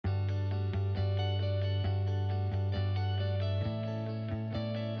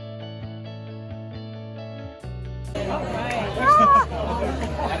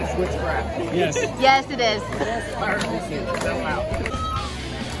That is witchcraft. Yes. Yes, it is.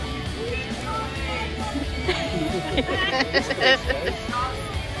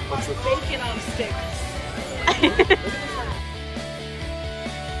 Bacon on sticks.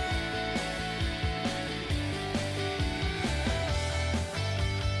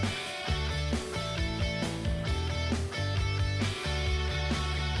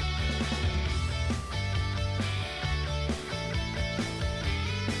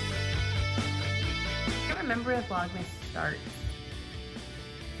 I remember if vlogmas starts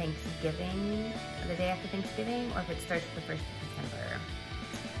Thanksgiving, or the day after Thanksgiving, or if it starts the 1st of December.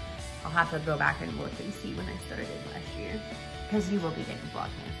 I'll have to go back and look and see when I started last year, because you will be getting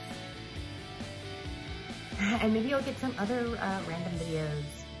vlogmas. And maybe I'll get some other random videos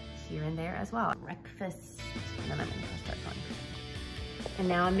here and there as well. Breakfast, and then I'm gonna start going. And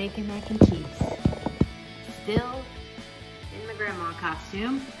now I'm making mac and cheese. Still in my grandma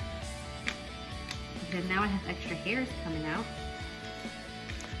costume, because now I have extra hairs coming out.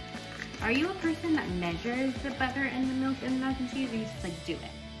 Are you a person that measures the butter and the milk and the mac and cheese, or you just like do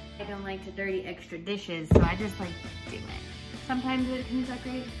it? I don't like to dirty extra dishes, so I just like do it. Sometimes it comes out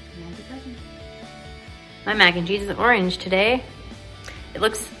great, sometimes it doesn't. My mac and cheese is orange today. It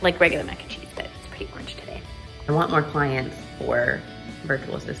looks like regular mac and cheese, but it's pretty orange today. I want more clients for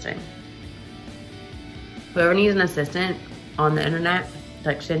virtual assistant. Whoever needs an assistant on the internet,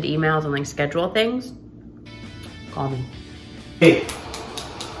 like send emails and like schedule things, call me. Hey.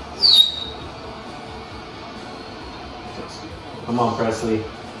 Come on, Presley.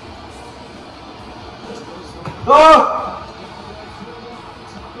 Oh!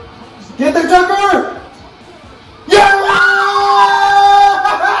 Get the Tucker! Yeah!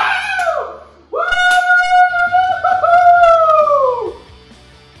 Woo!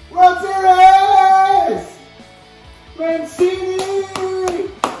 World Series! Mancini!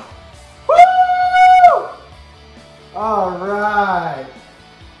 Woo! All right.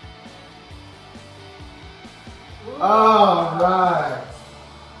 All right.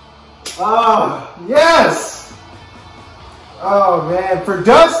 Oh, yes. Oh, man. For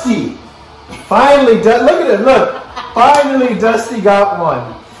Dusty. Finally, look at it. Look. Finally, Dusty got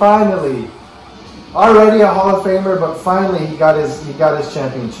one. Finally. Already a Hall of Famer, but finally he got his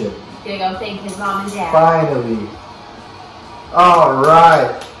championship. Gonna go thank his mom and dad. Finally. All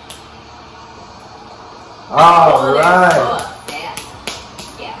right. All right.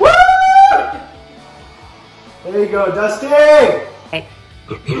 Yeah. Woo! There you go, Dusty.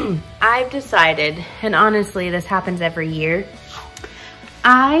 I've decided, and honestly, this happens every year.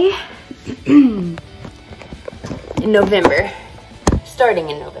 In November, starting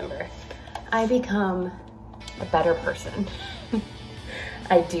in November, I become a better person.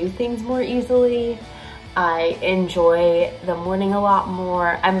 I do things more easily. I enjoy the morning a lot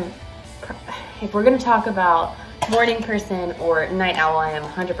more. If we're gonna talk about morning person or night owl, I am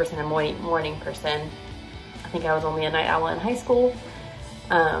 100% a morning person. I think I was only a night owl in high school.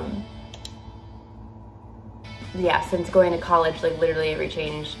 Yeah, since going to college, like literally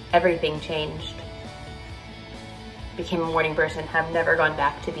everything changed. Became a morning person, have never gone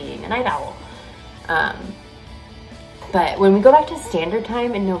back to being a night owl. But when we go back to standard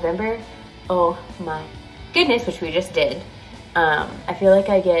time in November, oh my goodness, which we just did, I feel like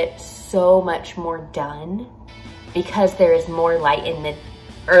I get so much more done because there is more light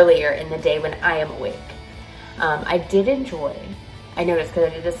earlier in the day when I am awake. I did enjoy, I noticed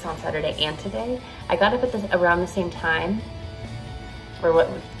because I did this on Saturday and today, I got up at around the same time, or what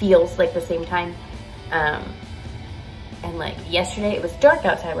feels like the same time. And like yesterday, it was dark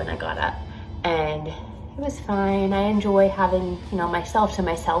outside when I got up, and it was fine. I enjoy having, you know, myself to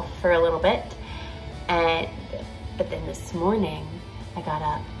myself for a little bit. But then this morning, I got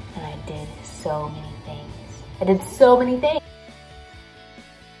up and I did so many things. I did so many things.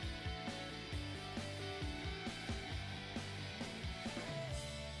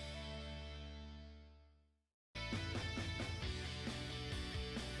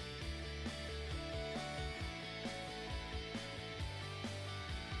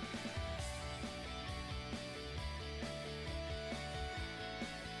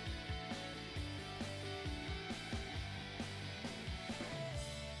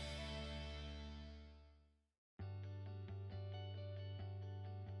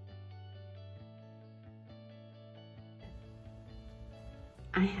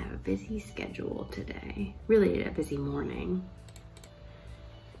 I have a busy schedule today, really a busy morning.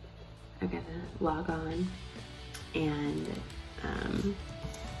 I've got to log on and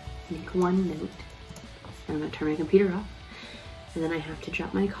make one note. I'm gonna turn my computer off, and then I have to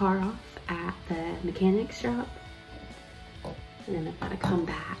drop my car off at the mechanic's shop And then I've got to come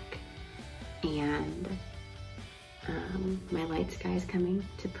back and my lights guy's coming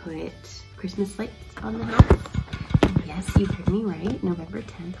to put Christmas lights on the house. And yes, you heard me right. November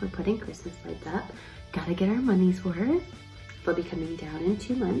 10th, we're putting Christmas lights up. Gotta get our money's worth. They'll be coming down in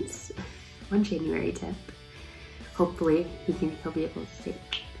 2 months on January 10th. Hopefully he'll be able to stay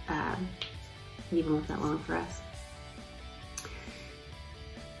even with that long for us.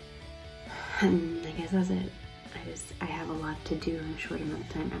 And I guess that's it. I have a lot to do in a short amount of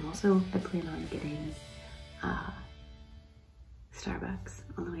time. I plan on getting Starbucks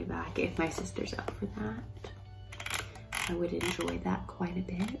on the way back if my sister's up for that. I would enjoy that quite a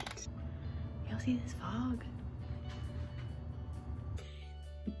bit. Y'all see this fog?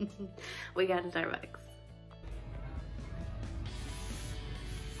 We got a Starbucks.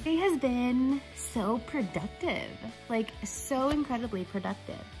 It has been so productive, like so incredibly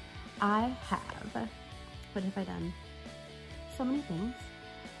productive. What have I done? So many things.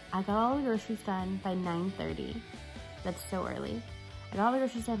 I got all the groceries done by 9:30. That's so early. I got all the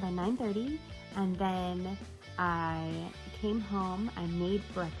groceries done by 9:30, and then I came home, I made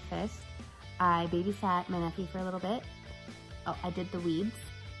breakfast, I babysat my nephew for a little bit. Oh, I did the weeds.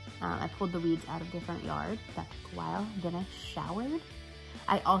 I pulled the weeds out of the front yard. That took a while. Then I showered.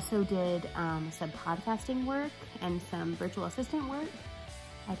 I also did some podcasting work and some virtual assistant work.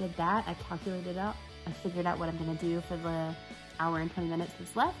 I did that. I calculated out. I figured out what I'm gonna do for the hour and 20 minutes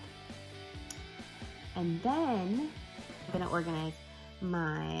that's left. And then I'm gonna organize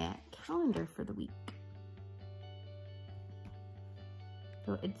my calendar for the week.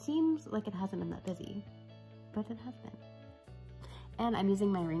 So it seems like it hasn't been that busy, but it has been. And I'm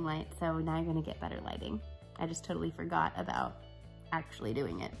using my ring light, so now I'm gonna get better lighting. I just totally forgot about actually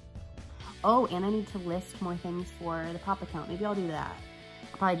doing it. Oh, and I need to list more things for the pop account. Maybe I'll do that.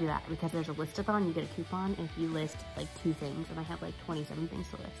 I'll probably do that because there's a list-a-thon. You get a coupon if you list like 2 things, and I have like 27 things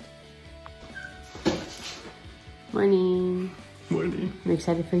to list. Morning. Morning. Are you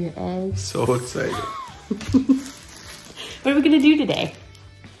excited for your eggs? So excited. What are we gonna do today?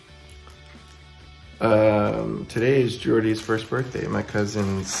 Today is Jordy's first birthday, my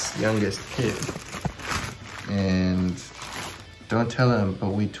cousin's youngest kid. And don't tell him, but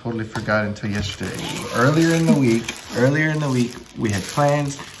we totally forgot until yesterday. Earlier in the week, we had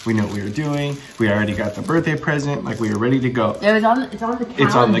plans. We knew what we were doing. We already got the birthday present. Like, we were ready to go. It's on the calendar.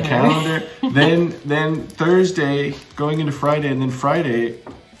 It's on the calendar. then Thursday, going into Friday, and then Friday,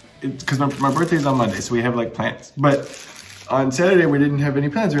 because my birthday's on Monday, so we have like plans. But on Saturday, we didn't have any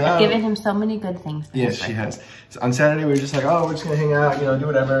plans. I've given him so many good things. Yes, she has. So on Saturday, we were just like, oh, we're just gonna hang out, do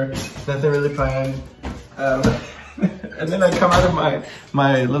whatever. Nothing really planned. And then I come out of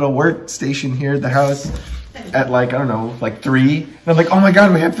my little workstation here at the house at like, I don't know, like 3. And I'm like, oh my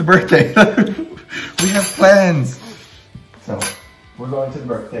God, we have the birthday. We have plans. So we're going to the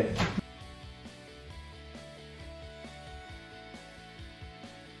birthday.